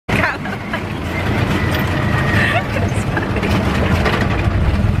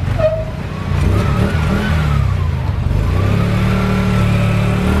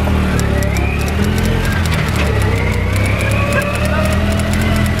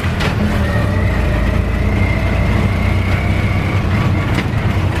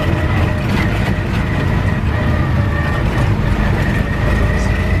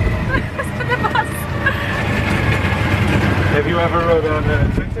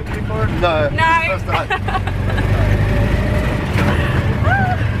it before? No. No. First time.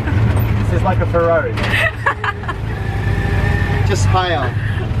 This is like a Ferrari. Just higher.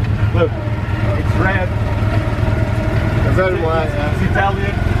 Look, it's red. Very wide. It's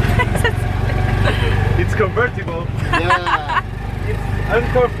Italian. It's convertible. Yeah. It's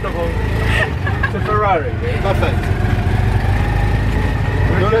uncomfortable. It's a Ferrari. Perfect.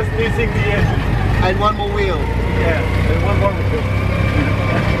 We're just missing the engine. And one more wheel. Yeah, and one more wheel.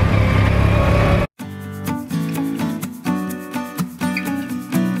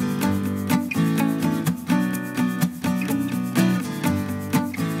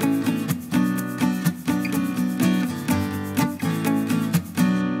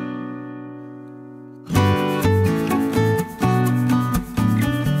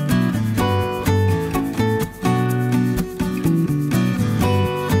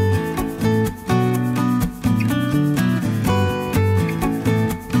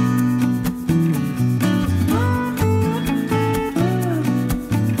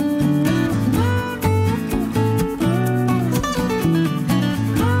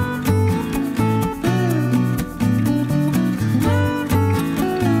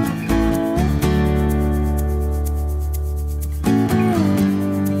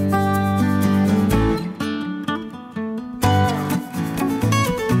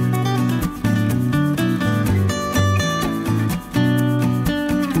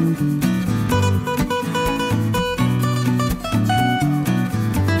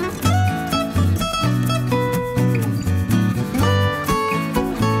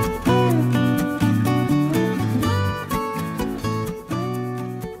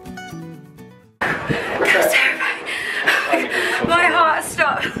 My heart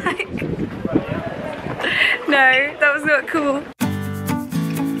stopped. No, that was not cool.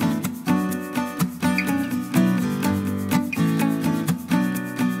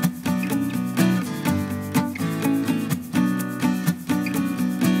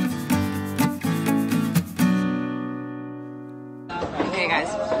 Okay guys,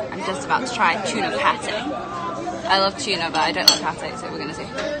 I'm just about to try tuna pate. I love tuna, but I don't like pate, so we're gonna see.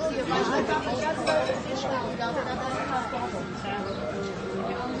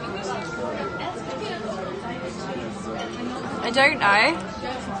 I don't know.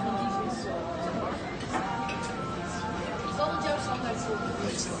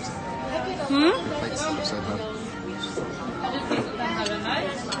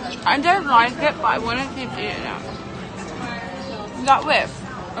 I don't like it, but I want to keep eating it. Is that whip?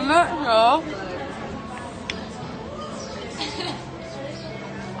 I'm not sure.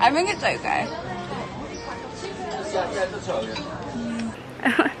 I think it's okay.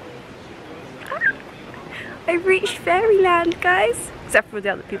 I reached Fairyland, guys. Except for the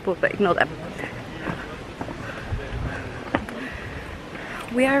other people, but ignore them.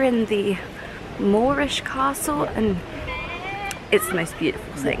 We are in the Moorish castle, and it's the most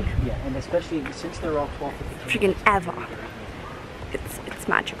beautiful thing. Yeah, and especially since they're all 12 Freaking ever. It's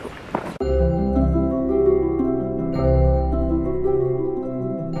magical.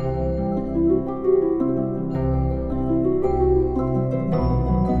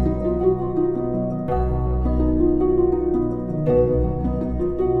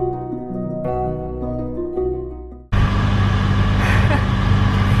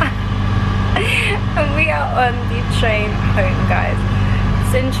 And we are on the train home, guys.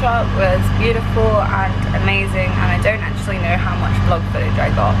 Sintra was beautiful and amazing, and I don't actually know how much vlog footage I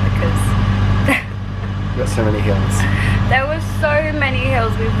got because Got so many hills. there were so many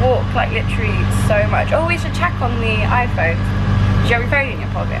hills. We walked like literally so much. Oh, we should check on the iPhone. Do you have your phone in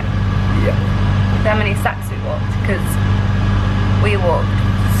your pocket? Yeah. How many stacks we walked? Because we walked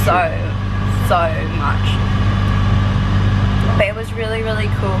so much. But it was really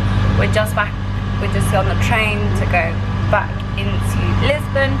cool. We're just on the train to go back into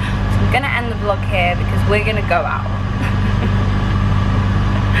Lisbon. So I'm gonna end the vlog here because we're gonna go out.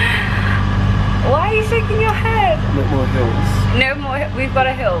 Why are you shaking your head? No more hills. No more, we've got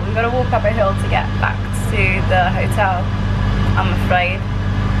a hill. We've got to walk up a hill to get back to the hotel, I'm afraid.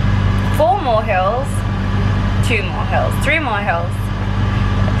 4 more hills, 2 more hills, 3 more hills.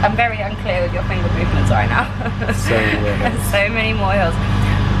 I'm very unclear with your finger movements right now. So many more hills. So many more hills.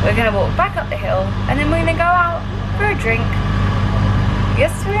 We're gonna walk back up the hill and then we're gonna go out for a drink.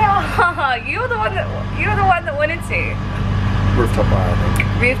 Yes we are. You're the one that wanted to. Rooftop bar, I think.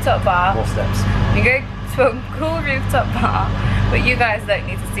 Rooftop bar. More steps. You go to a cool rooftop bar, but you guys don't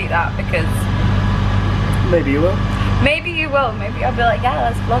need to see that because Maybe you will. maybe you will. Maybe I'll be like, yeah,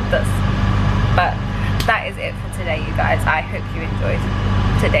 let's vlog this. But that is it for today, you guys. I hope you enjoyed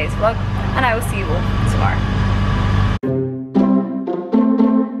today's vlog, and I will see you all tomorrow.